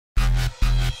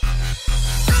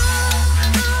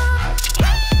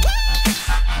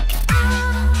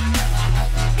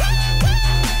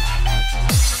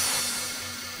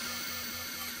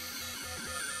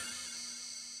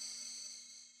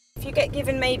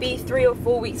maybe 3 or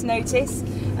 4 weeks notice,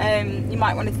 you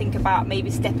might want to think about maybe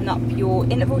stepping up your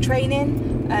interval training,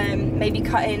 maybe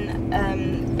cutting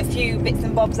a few bits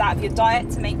and bobs out of your diet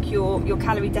to make your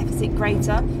calorie deficit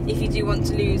greater if you do want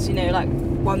to lose, you know, like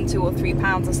 1, 2 or 3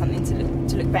 pounds or something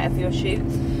to look better for your shoot.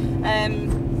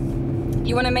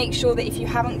 You want to make sure that if you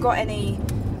haven't got any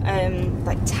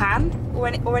like tan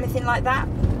or anything like that,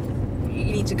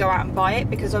 you need to go out and buy it,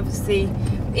 because obviously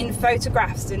in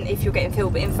photographs, and if you're getting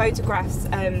filled, but in photographs,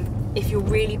 if you're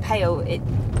really pale,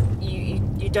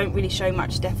 you don't really show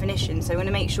much definition. So you want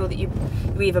to make sure that you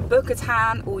either book a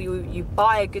tan or you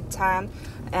buy a good tan,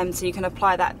 so you can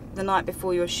apply that the night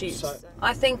before your shoot.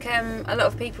 I think a lot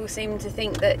of people seem to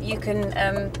think that you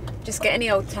can just get any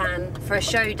old tan for a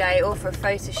show day or for a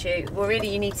photo shoot. Well, really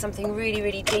you need something really,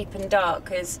 really deep and dark,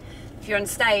 because if you're on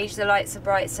stage the lights are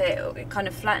bright, so it kind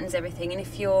of flattens everything, and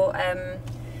if you're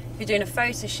doing a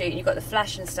photo shoot and you've got the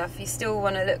flash and stuff, you still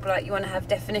want to look like you want to have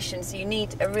definition, so you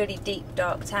need a really deep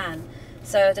dark tan.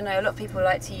 So I don't know, a lot of people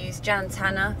like to use Jan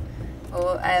Tanner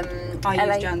or I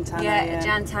LA, use Jan Tanner, yeah.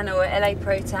 Jan Tanner or LA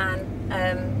Pro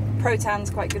Tan. Pro Tan's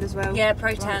quite good as well. Yeah,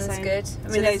 Pro Tan's good. I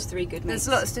mean, so those 3 good mates.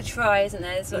 There's lots to try, isn't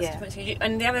there? There's lots of different things.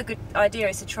 And the other good idea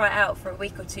is to try it out for a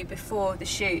week or 2 before the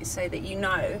shoot, so that you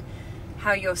know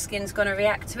how your skin's going to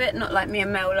react to it. Not like me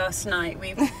and Mel last night.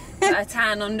 We put a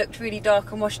tan on, looked really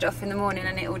dark and washed it off in the morning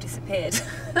and it all disappeared.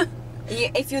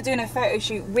 If you're doing a photo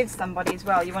shoot with somebody as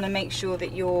well, you want to make sure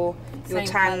that your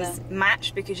tans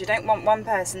match, because you don't want one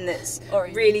person that's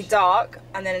orange, really dark,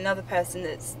 and then another person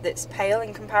that's pale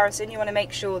in comparison. You want to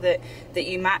make sure that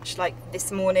you match. Like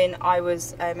this morning I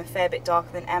was a fair bit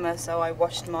darker than Emma, so I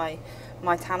washed my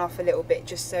tan off a little bit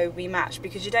just so we match,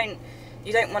 because you don't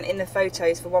want in the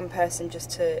photos for one person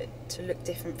just to look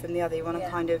different from the other. You want to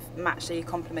kind of match, so you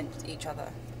complement each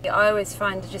other. I always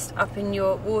find just upping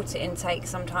your water intake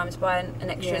sometimes by an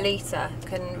extra litre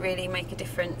can really make a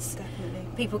difference. Definitely.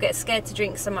 People get scared to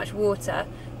drink so much water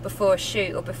before a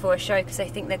shoot or before a show because they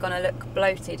think they're going to look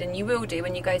bloated, and you will do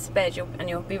when you go to bed, and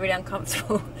you'll be really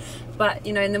uncomfortable. But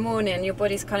you know, in the morning your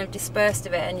body's kind of dispersed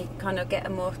of it, and you kind of get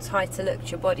a more tighter look to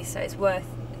your body, so it's worth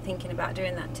thinking about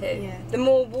doing that too. Yeah. The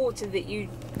more water that you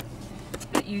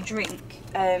drink,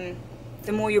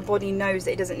 the more your body knows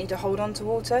that it doesn't need to hold on to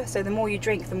water. So the more you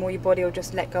drink, the more your body will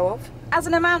just let go of. As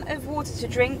an amount of water to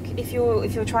drink, if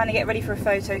you're trying to get ready for a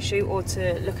photo shoot or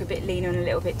to look a bit leaner and a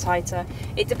little bit tighter,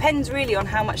 it depends really on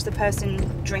how much the person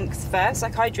drinks first.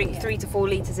 Like I drink 3 to 4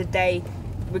 litres a day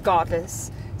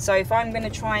regardless. So if I'm going to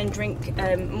try and drink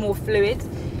more fluid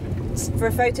for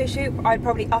a photo shoot, I'd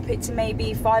probably up it to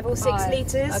maybe 5 or 6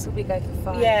 litres. I'd probably go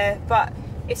for 5. Yeah, but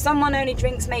if someone only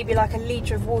drinks maybe like a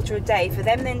litre of water a day, for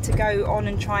them then to go on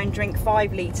and try and drink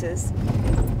 5 litres,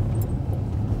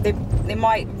 they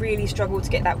might really struggle to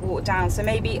get that water down. So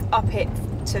maybe up it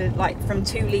to like from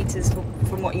 2 litres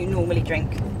from what you normally drink.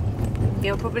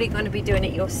 You're probably going to be doing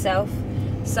it yourself,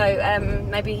 so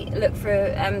maybe look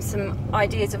for some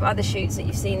ideas of other shoots that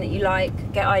you've seen that you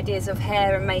like, get ideas of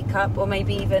hair and makeup, or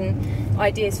maybe even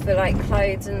ideas for like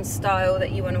clothes and style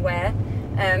that you want to wear,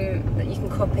 that you can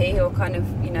copy, or kind of,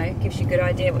 you know, gives you a good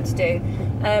idea what to do.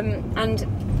 And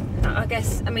I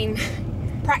guess, I mean,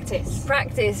 practice,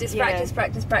 just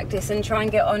practice, and try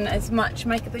and get on as much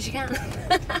makeup as you can.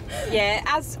 Yeah,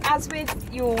 as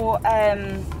with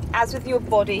your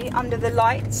body under the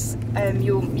lights,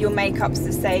 your makeup's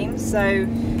the same. So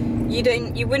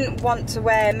you wouldn't want to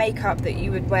wear makeup that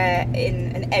you would wear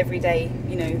in an everyday,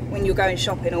 you know, when you're going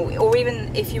shopping, or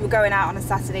even if you were going out on a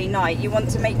Saturday night. You want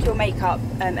to make your makeup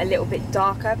a little bit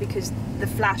darker, because the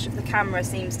flash of the camera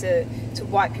seems to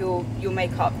wipe your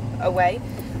makeup away.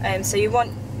 So you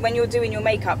want, when you're doing your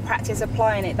makeup, practice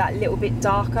applying it that little bit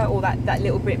darker, or that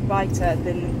little bit brighter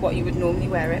than what you would normally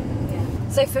wear it.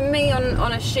 So for me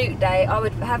on a shoot day, I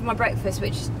would have my breakfast,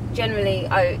 which is generally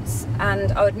oats,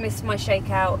 and I would miss my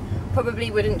shakeout.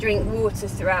 Probably wouldn't drink water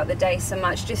throughout the day so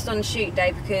much, just on shoot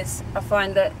day, because I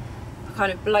find that I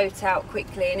kind of bloat out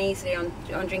quickly and easily on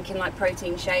drinking like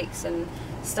protein shakes and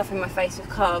stuffing my face with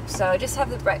carbs. So I just have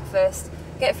the breakfast,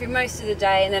 get through most of the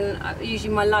day, and then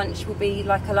usually my lunch will be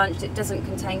like a lunch that doesn't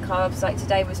contain carbs. Like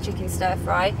today was chicken stir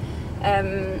fry,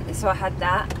 so I had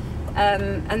that.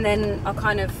 And then I'll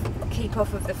kind of keep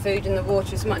off of the food and the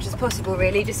water as much as possible,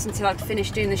 really, just until I've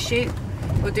finished doing the shoot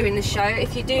or doing the show.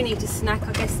 If you do need to snack,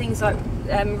 I guess things like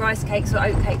rice cakes or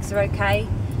oat cakes are okay,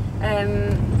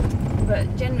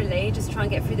 but generally just try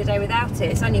and get through the day without it.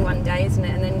 It's only one day, isn't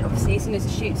it? And then obviously as soon as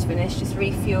the shoot's finished, just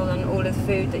refuel on all of the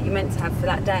food that you're meant to have for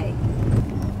that day.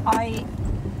 I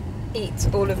eat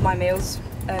all of my meals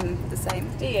the same.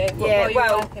 Do you? Yeah,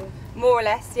 well, more or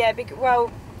less, yeah.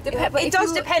 Well, It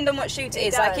does depend on what shoot it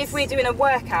is. Like if we're doing a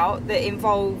workout that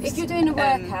involves... If you're doing a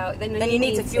workout, then you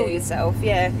need to fuel yourself,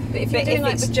 yeah. But if you're doing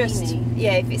like it's bikini... just...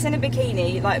 Yeah, if it's in a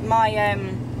bikini, like my...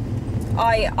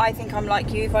 I think I'm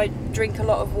like you. If I drink a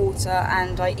lot of water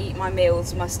and I eat my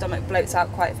meals, my stomach bloats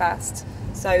out quite fast.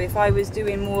 So if I was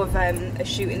doing more of a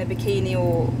shoot in a bikini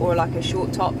or like a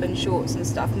short top and shorts and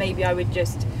stuff, maybe I would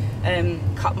just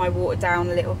cut my water down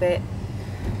a little bit.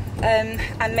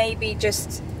 And maybe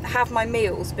just have my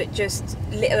meals, but just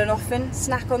little and often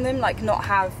snack on them, like not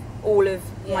have all of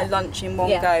my lunch in one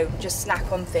go, just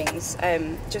snack on things,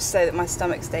 just so that my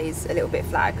stomach stays a little bit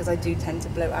flat, because I do tend to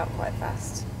bloat out quite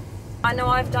fast. I know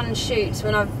I've done shoots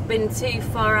when I've been too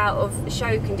far out of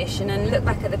show condition and looked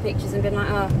back at the pictures and been like,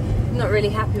 oh, I'm not really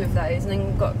happy with those, and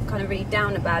then got kind of really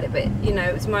down about it, but you know,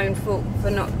 it was my own fault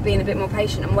for not being a bit more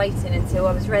patient and waiting until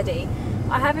I was ready.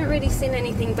 I haven't really seen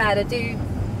anything bad. There's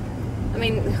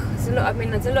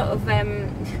a lot of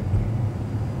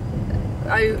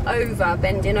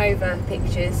bending over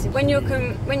pictures. When you're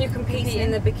competing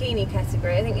in the bikini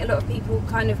category, I think a lot of people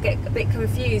kind of get a bit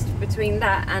confused between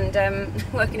that and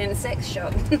working in a sex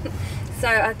shop. So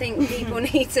I think people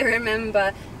need to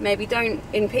remember, maybe don't,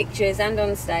 in pictures and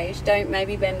on stage, don't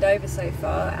maybe bend over so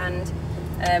far, and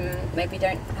maybe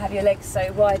don't have your legs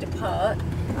so wide apart.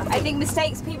 I think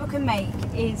mistakes people can make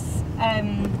is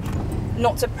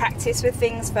not to practice with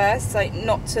things first, so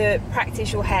not to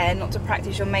practice your hair, not to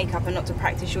practice your makeup, and not to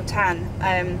practice your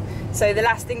tan. So the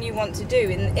last thing you want to do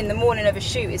in the morning of a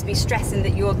shoot is be stressing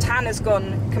that your tan has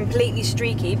gone completely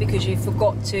streaky because you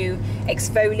forgot to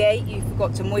exfoliate, you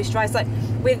forgot to moisturize. Like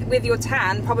with your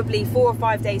tan, probably 4 or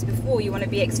 5 days before, you want to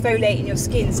be exfoliating your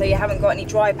skin so you haven't got any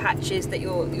dry patches that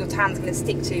your tan's going to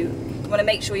stick to. You want to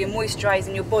make sure you're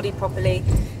moisturizing your body properly.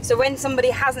 So when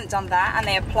somebody hasn't done that and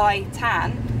they apply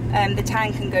tan, the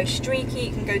tan can go streaky,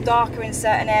 it can go darker in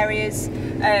certain areas,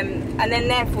 and then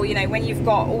therefore, you know, when you've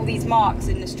got all these marks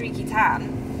in the streaky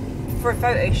tan for a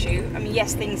photo shoot, I mean,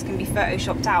 yes, things can be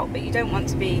photoshopped out, but you don't want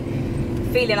to be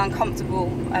feeling uncomfortable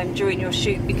during your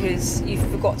shoot because you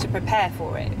forgot to prepare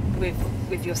for it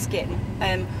with your skin.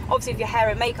 Obviously, with your hair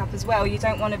and makeup as well, you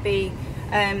don't want to be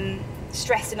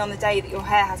stressing on the day that your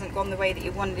hair hasn't gone the way that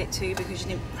you wanted it to because you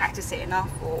didn't practice it enough,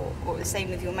 or the same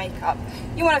with your makeup.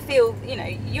 You want to feel, you know,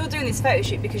 you're doing this photo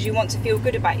shoot because you want to feel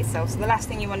good about yourself, so the last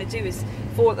thing you want to do is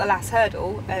fall at the last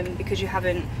hurdle because you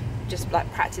haven't just like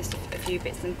practiced a few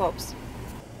bits and bobs.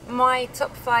 My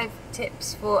top 5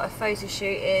 tips for a photo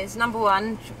shoot is, number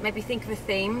 1, maybe think of a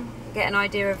theme, get an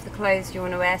idea of the clothes you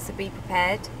want to wear, so be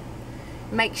prepared.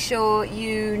 Make sure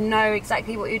you know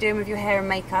exactly what you're doing with your hair and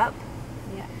makeup.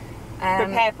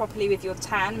 Prepare properly with your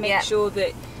tan. Make sure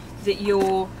that you do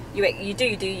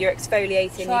your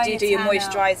exfoliating, you do your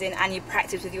moisturising, and you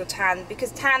practice with your tan,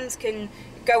 because tans can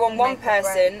go on one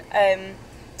person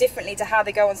differently to how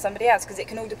they go on somebody else, because it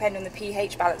can all depend on the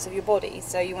pH balance of your body.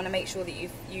 So you want to make sure that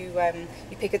you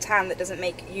pick a tan that doesn't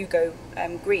make you go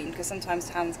green, because sometimes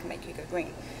tans can make you go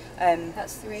green.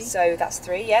 That's 3. So that's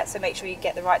 3, yeah. So make sure you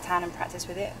get the right tan and practice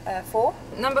with it. 4.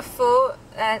 Number 4,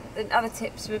 the other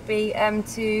tips would be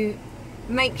to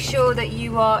make sure that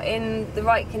you are in the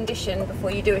right condition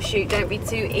before you do a shoot. Don't be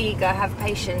too eager, have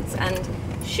patience and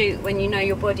shoot when you know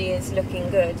your body is looking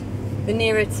good. The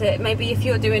nearer to, maybe if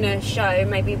you're doing a show,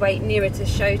 maybe wait nearer to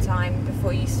show time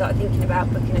before you start thinking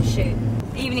about booking a shoot.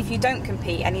 Even if you don't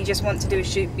compete and you just want to do a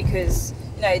shoot because,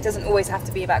 you know, it doesn't always have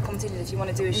to be about competition. If you want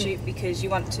to do a shoot because you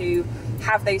want to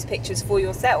have those pictures for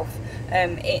yourself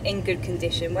in good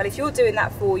condition, well, if you're doing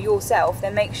that for yourself,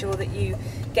 then make sure that you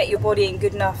get your body in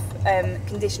good enough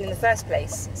condition in the first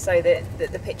place, so that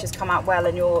the pictures come out well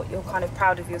and you're kind of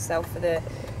proud of yourself for the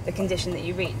condition that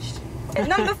you reached. And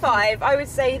number 5, I would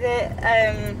say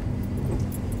that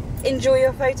enjoy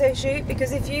your photo shoot,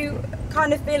 because if you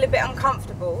kind of feel a bit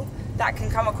uncomfortable, that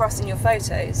can come across in your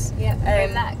photos. Yeah,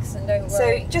 relax and don't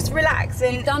worry. So just relax.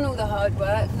 And you've done all the hard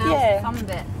work, now the fun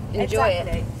bit. Enjoy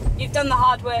it. You've done the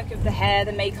hard work of the hair,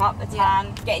 the makeup, the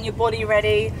tan, getting your body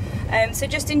ready. So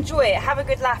just enjoy it. Have a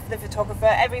good laugh with the photographer.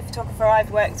 Every photographer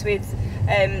I've worked with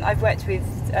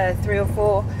 3 or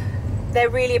 4. They're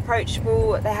really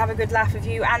approachable. They have a good laugh with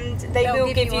you, and they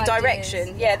will give you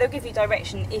direction. Yeah, they'll give you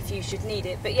direction if you should need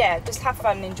it. But yeah, just have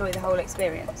fun and enjoy the whole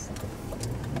experience.